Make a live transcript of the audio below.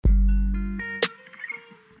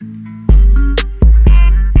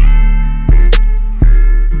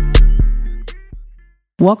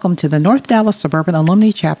Welcome to the North Dallas Suburban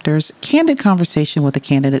Alumni Chapter's Candid Conversation with the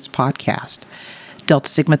Candidates podcast. Delta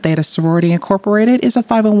Sigma Theta Sorority Incorporated is a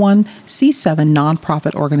 501c7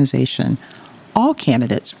 nonprofit organization. All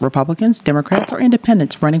candidates, Republicans, Democrats, or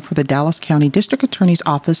independents running for the Dallas County District Attorney's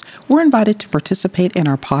Office were invited to participate in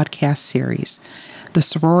our podcast series. The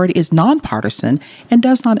sorority is nonpartisan and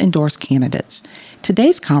does not endorse candidates.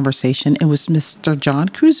 Today's conversation is with Mr. John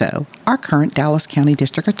Creuzot, our current Dallas County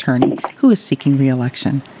District Attorney, who is seeking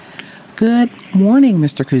re-election. Good morning,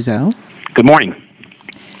 Mr. Creuzot. Good morning.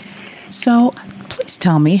 So, please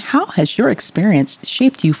tell me, how has your experience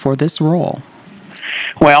shaped you for this role?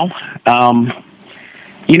 Well,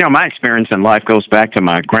 my experience in life goes back to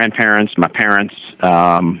my grandparents, my parents,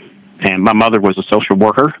 and my mother was a social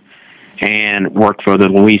worker and worked for the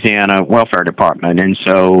Louisiana Welfare Department. And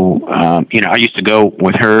so, I used to go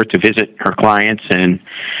with her to visit her clients, and,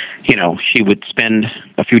 she would spend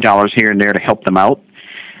a few dollars here and there to help them out.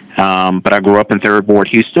 But I grew up in Third Ward,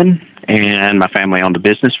 Houston, and my family owned a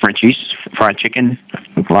business, Frenchie's Fried Chicken.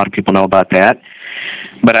 A lot of people know about that.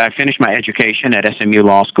 But I finished my education at SMU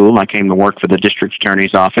Law School. I came to work for the District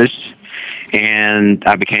Attorney's Office, and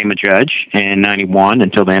I became a judge in 91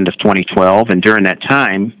 until the end of 2012. And during that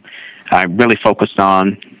time, I really focused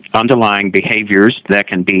on underlying behaviors that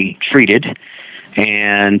can be treated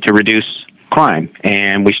and to reduce crime.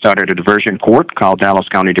 And we started a diversion court called Dallas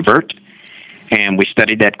County Divert. And we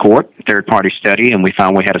studied that court, third-party study, and we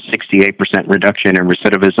found we had a 68% reduction in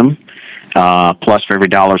recidivism. Plus, for every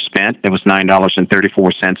dollar spent, it was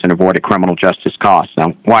 $9.34 in avoided criminal justice costs. Now,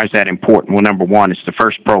 why is that important? Well, number one, it's the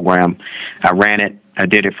first program. I ran it. I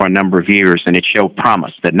did it for a number of years, and it showed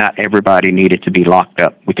promise that not everybody needed to be locked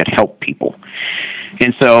up. We could help people.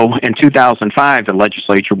 And so in 2005, the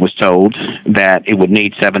legislature was told that it would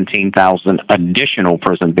need 17,000 additional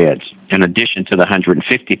prison beds in addition to the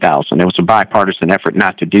 150,000. There was a bipartisan effort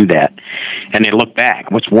not to do that. And they looked back,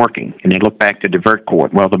 what's working? And they looked back to divert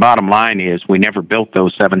court. Well, the bottom line is we never built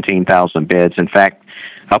those 17,000 beds. In fact,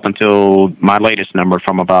 up until my latest number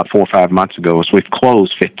from about 4 or 5 months ago is we've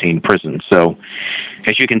closed 15 prisons. So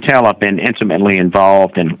as you can tell, I've been intimately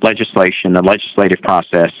involved in legislation, the legislative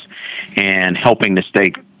process, and helping the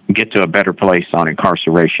state get to a better place on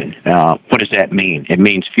incarceration. What does that mean? It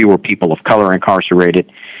means fewer people of color incarcerated.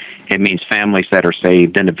 It means families that are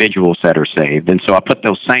saved, individuals that are saved. And so I put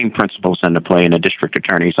those same principles into play in the district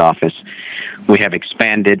attorney's office. We have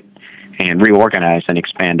expanded and reorganized and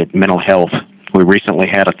expanded mental health. We recently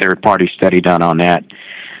had a third-party study done on that.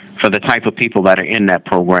 For the type of people that are in that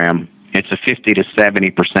program, it's a 50 to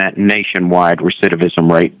 70% nationwide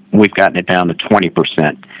recidivism rate. We've gotten it down to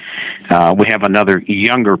 20%. We have another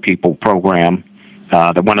younger people program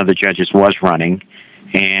that one of the judges was running,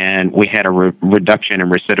 and we had a reduction in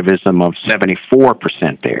recidivism of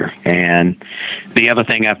 74% there. And the other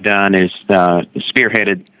thing I've done is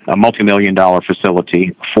spearheaded a multi-million-dollar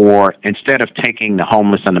facility for, instead of taking the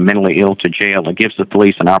homeless and the mentally ill to jail, it gives the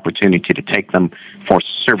police an opportunity to take them for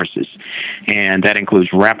services. And that includes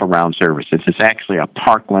wraparound services. It's actually a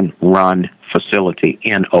Parkland-run facility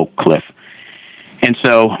in Oak Cliff. And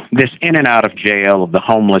so this in and out of jail of the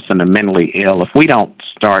homeless and the mentally ill, if we don't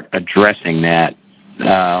start addressing that,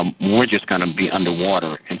 we're just going to be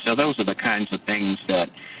underwater. And so those are the kinds of things that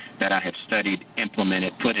I have studied,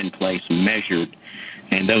 implemented, put in place, measured,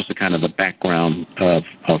 and those are kind of the background of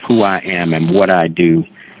who I am and what I do,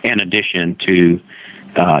 in addition to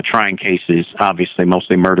trying cases, obviously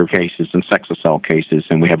mostly murder cases and sex assault cases,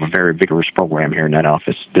 and we have a very vigorous program here in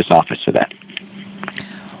this office for that.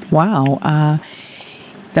 Wow.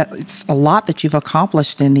 It's a lot that you've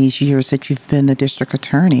accomplished in these years that you've been the district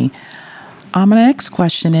attorney. My next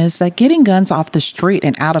question is that getting guns off the street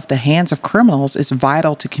and out of the hands of criminals is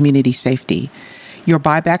vital to community safety. Your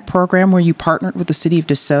buyback program, where you partnered with the city of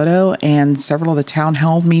DeSoto, and several of the town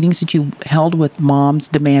hall meetings that you held with Moms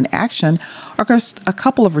Demand Action, are just a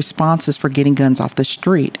couple of responses for getting guns off the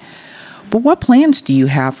street. But what plans do you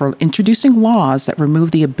have for introducing laws that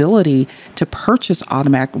remove the ability to purchase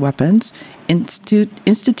automatic weapons,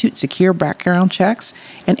 institute secure background checks,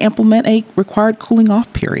 and implement a required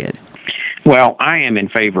cooling-off period? Well, I am in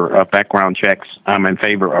favor of background checks. I'm in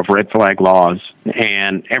favor of red flag laws.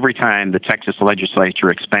 And every time the Texas legislature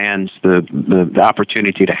expands the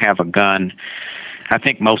opportunity to have a gun, I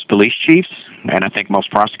think most police chiefs and I think most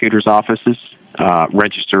prosecutors' offices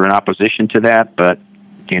register in opposition to that. But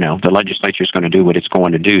the legislature is going to do what it's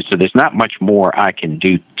going to do. So there's not much more I can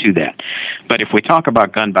do to that. But if we talk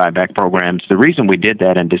about gun buyback programs, the reason we did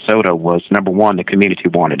that in DeSoto was, number one, the community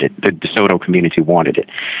wanted it. The DeSoto community wanted it.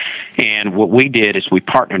 And what we did is we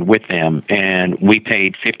partnered with them, and we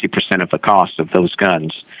paid 50% of the cost of those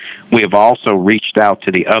guns. We have also reached out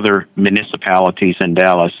to the other municipalities in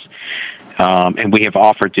Dallas, and we have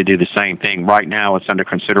offered to do the same thing. Right now, it's under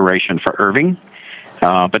consideration for Irving,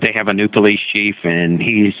 but they have a new police chief, and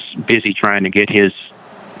he's busy trying to get his,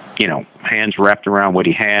 hands wrapped around what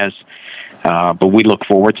he has. But we look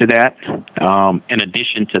forward to that. In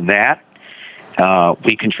addition to that,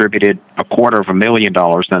 we contributed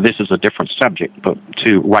 $250,000. Now, this is a different subject, but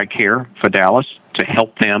to Right Care for Dallas to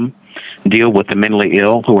help them deal with the mentally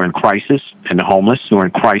ill who are in crisis and the homeless who are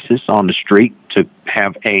in crisis on the street, to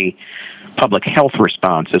have a public health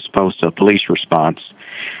response as opposed to a police response.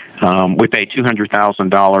 We paid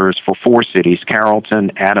 $200,000 for 4 cities,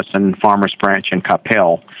 Carrollton, Addison, Farmers Branch, and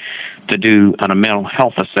Coppell, to do a mental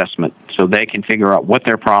health assessment so they can figure out what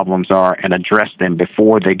their problems are and address them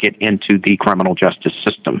before they get into the criminal justice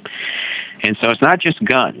system. And so it's not just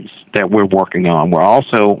guns that we're working on. We're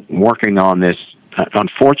also working on this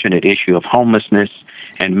unfortunate issue of homelessness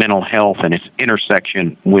and mental health and its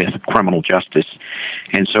intersection with criminal justice.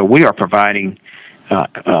 And so we are providing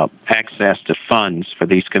access to funds for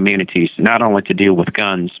these communities, not only to deal with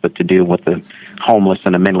guns, but to deal with the homeless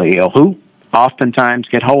and the mentally ill who oftentimes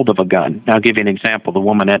get hold of a gun. I'll give you an example. The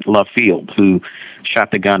woman at Love Field who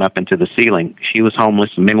shot the gun up into the ceiling, she was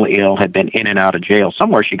homeless, mentally ill, had been in and out of jail.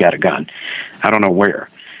 Somewhere she got a gun. I don't know where.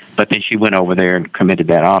 But then she went over there and committed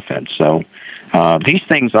that offense. So these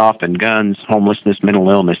things often, guns, homelessness, mental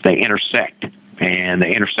illness, they intersect. And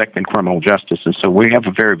they intersect in criminal justice. And so we have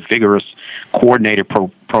a very vigorous, coordinated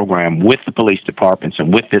program with the police departments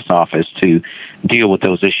and with this office to deal with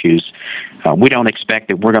those issues. We don't expect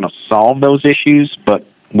that we're going to solve those issues, but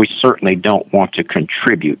we certainly don't want to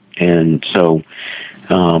contribute. And so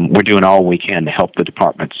we're doing all we can to help the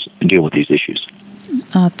departments deal with these issues.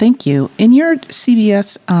 Thank you. In your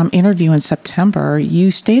CBS interview in September, you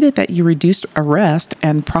stated that you reduced arrest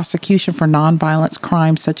and prosecution for nonviolent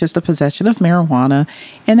crimes such as the possession of marijuana,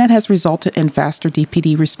 and that has resulted in faster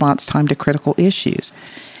DPD response time to critical issues.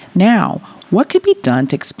 Now, what could be done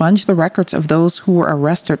to expunge the records of those who were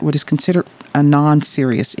arrested, what is considered a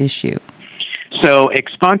non-serious issue? So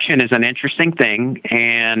expunction is an interesting thing,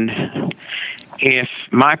 and if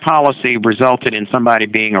my policy resulted in somebody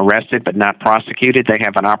being arrested but not prosecuted, they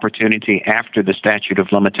have an opportunity after the statute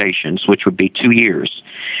of limitations, which would be 2 years,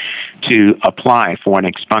 to apply for an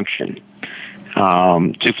expunction.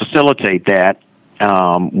 To facilitate that,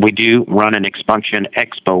 we do run an expunction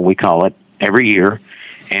expo, we call it, every year,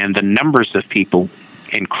 and the numbers of people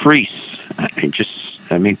increase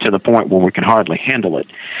to the point where we can hardly handle it.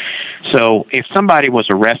 So if somebody was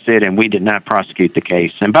arrested and we did not prosecute the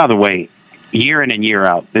case, and by the way, year in and year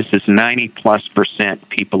out, this is 90+%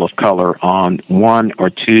 people of color on 1 or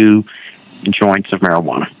 2 joints of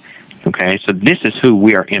marijuana. Okay, so this is who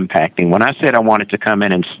we are impacting. When I said I wanted to come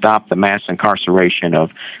in and stop the mass incarceration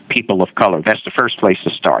of people of color, that's the first place to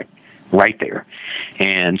start, right there.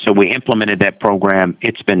 And so we implemented that program.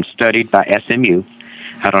 It's been studied by SMU.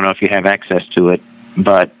 I don't know if you have access to it,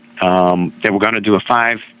 but they were going to do a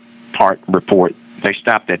 5-part report. They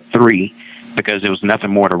stopped at 3 because there was nothing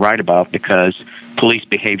more to write about, because police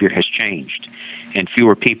behavior has changed and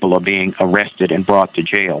fewer people are being arrested and brought to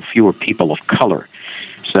jail, fewer people of color.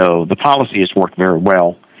 So the policy has worked very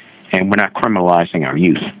well, and we're not criminalizing our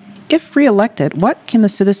youth. If reelected, what can the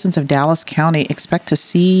citizens of Dallas County expect to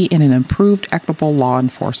see in an improved, equitable law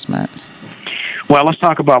enforcement? Well, let's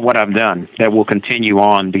talk about what I've done that will continue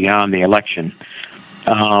on beyond the election.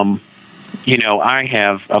 I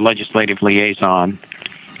have a legislative liaison.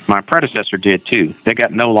 My predecessor did too. They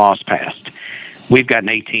got no laws passed. We've gotten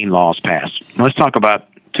 18 laws passed. Let's talk about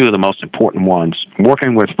 2 of the most important ones.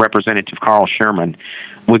 Working with Representative Carl Sherman,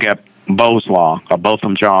 we got Bo's Law, or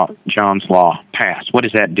Botham John's Law, passed. What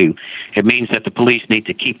does that do? It means that the police need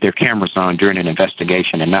to keep their cameras on during an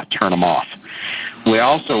investigation and not turn them off. We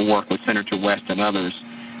also work with Senator West and others.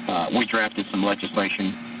 We drafted some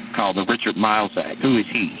legislation called the Richard Miles Act. Who is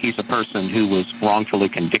he? He's a person who was wrongfully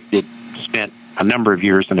convicted, spent a number of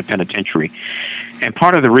years in the penitentiary. And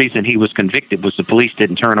part of the reason he was convicted was the police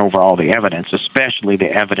didn't turn over all the evidence, especially the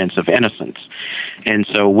evidence of innocence. And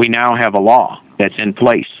so we now have a law that's in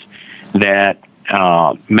place that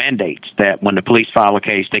mandates that when the police file a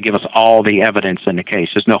case, they give us all the evidence in the case.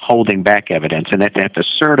 There's no holding back evidence, and that they have to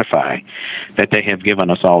certify that they have given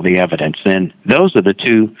us all the evidence. And those are the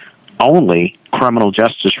 2 only criminal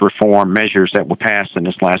justice reform measures that were passed in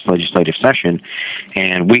this last legislative session,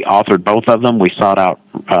 and we authored both of them. We sought out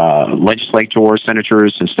legislators,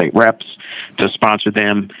 senators, and state reps to sponsor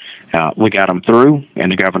them, We got them through,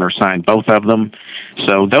 and the governor signed both of them.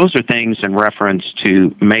 So those are things in reference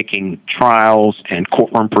to making trials and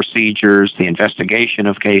courtroom procedures, the investigation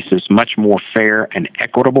of cases, much more fair and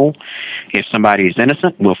equitable. If somebody is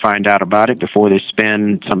innocent, we'll find out about it before they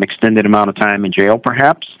spend some extended amount of time in jail,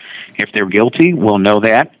 perhaps. If they're guilty, we'll know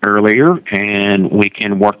that earlier, and we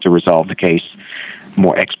can work to resolve the case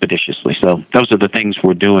more expeditiously. So those are the things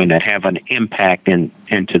we're doing that have an impact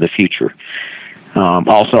into the future.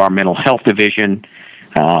 Also, our mental health division.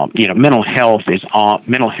 Mental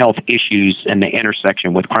health issues and the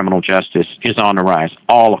intersection with criminal justice is on the rise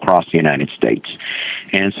all across the United States.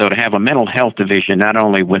 And so to have a mental health division, not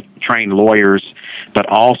only with trained lawyers, but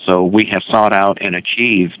also we have sought out and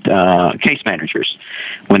achieved case managers.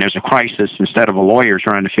 When there's a crisis, instead of a lawyer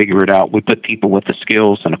trying to figure it out, we put people with the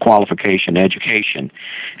skills and the qualification, education.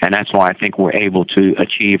 And that's why I think we're able to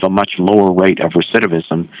achieve a much lower rate of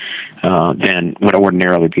recidivism than would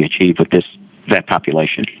ordinarily be achieved with that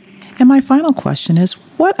population. And my final question is,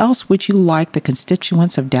 what else would you like the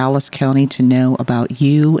constituents of Dallas County to know about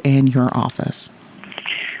you and your office?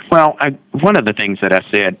 Well, one of the things that I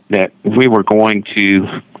said that we were going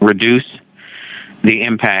to reduce the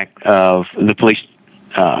impact of the police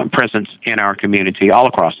presence in our community, all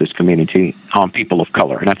across this community, on people of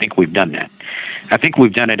color. And I think we've done that. I think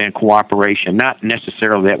we've done it in cooperation, not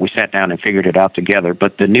necessarily that we sat down and figured it out together,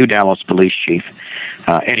 but the new Dallas police chief,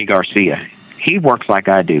 Eddie Garcia, he works like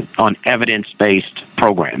I do on evidence-based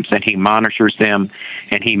programs, and he monitors them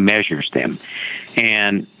and he measures them.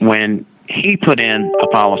 And when he put in a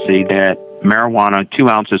policy that marijuana, 2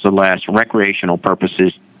 ounces or less, recreational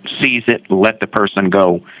purposes, seize it, let the person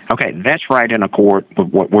go. Okay, that's right in accord with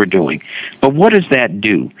what we're doing. But what does that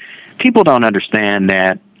do? People don't understand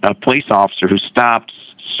that a police officer who stops,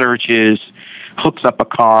 searches, hooks up a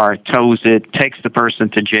car, tows it, takes the person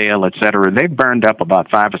to jail, etc., they've burned up about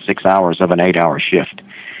 5 or 6 hours of an 8-hour shift.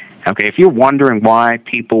 Okay, if you're wondering why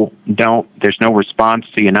people there's no response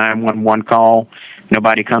to your 911 call,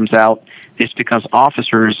 nobody comes out, it's because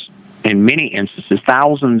officers, in many instances,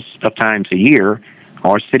 thousands of times a year,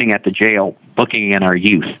 are sitting at the jail booking in our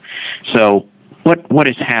youth. So what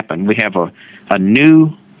has happened? We have a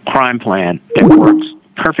new crime plan that works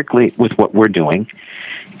perfectly with what we're doing,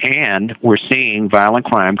 and we're seeing violent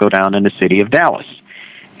crime go down in the city of Dallas.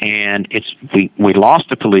 And we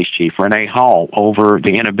lost a police chief, Renee Hall, over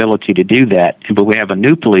the inability to do that, but we have a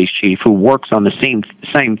new police chief who works on the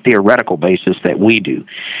same theoretical basis that we do,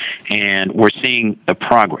 and we're seeing the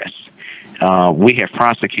progress. We have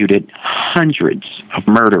prosecuted hundreds of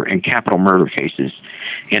murder and capital murder cases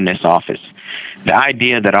in this office. The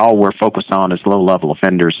idea that all we're focused on is low-level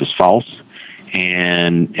offenders is false.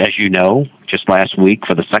 And as you know, just last week,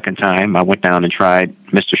 for the second time, I went down and tried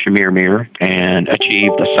Mr. Shamir Mir and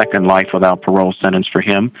achieved a second life without parole sentence for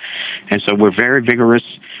him. And so we're very vigorous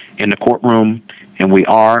in the courtroom, and we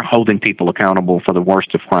are holding people accountable for the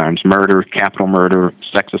worst of crimes: murder, capital murder,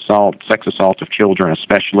 sex assault of children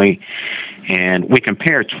especially. And we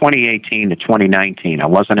compare 2018 to 2019. I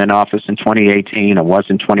wasn't in office in 2018. I was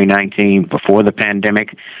in 2019 before the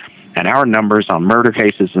pandemic. And our numbers on murder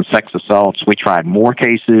cases and sex assaults, we tried more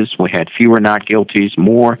cases. We had fewer not guilties,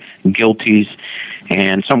 more guilties,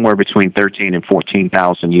 and somewhere between 13 and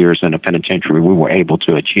 14,000 years in a penitentiary we were able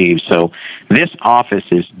to achieve. So this office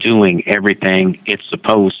is doing everything it's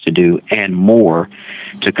supposed to do and more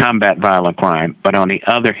to combat violent crime, but on the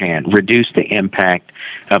other hand, reduce the impact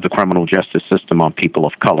of the criminal justice system on people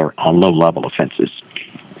of color on low-level offenses.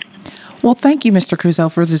 Well, thank you, Mr.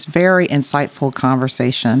 Creuzot, for this very insightful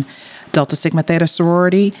conversation. Delta Sigma Theta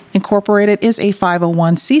Sorority Incorporated is a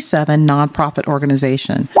 501c7 nonprofit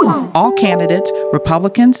organization. All candidates,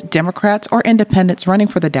 Republicans, Democrats, or independents running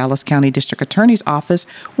for the Dallas County District Attorney's Office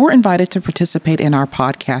were invited to participate in our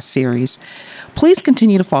podcast series. Please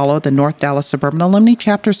continue to follow the North Dallas Suburban Alumni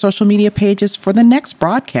Chapter social media pages for the next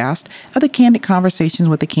broadcast of the Candid Conversations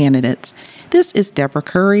with the candidates. This is Deborah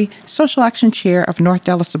Curry, Social Action Chair of North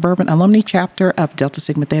Dallas Suburban Alumni Chapter of Delta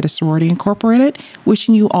Sigma Theta Sorority Incorporated,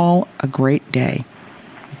 wishing you all a great day.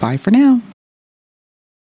 Bye for now.